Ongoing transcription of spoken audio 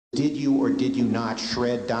Did you or did you not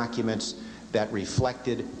shred documents that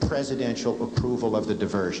reflected presidential approval of the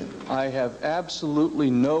diversion? I have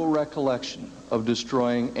absolutely no recollection of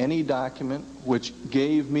destroying any document which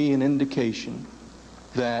gave me an indication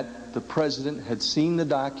that the president had seen the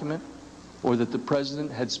document or that the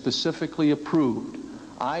president had specifically approved.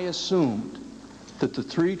 I assumed that the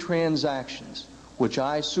 3 transactions which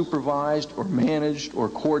I supervised or managed or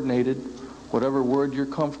coordinated, whatever word you're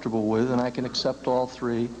comfortable with, and I can accept all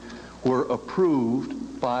 3, were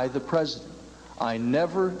approved by the president. I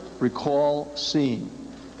never recall seeing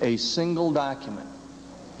a single document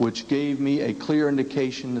which gave me a clear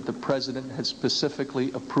indication that the president had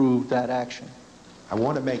specifically approved that action. I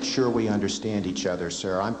want to make sure we understand each other,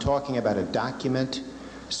 sir. I'm talking about a document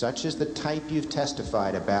such as the type you've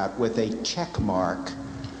testified about with a check mark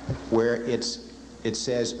where it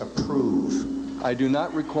says approve. I do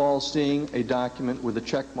not recall seeing a document with a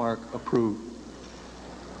check mark approved.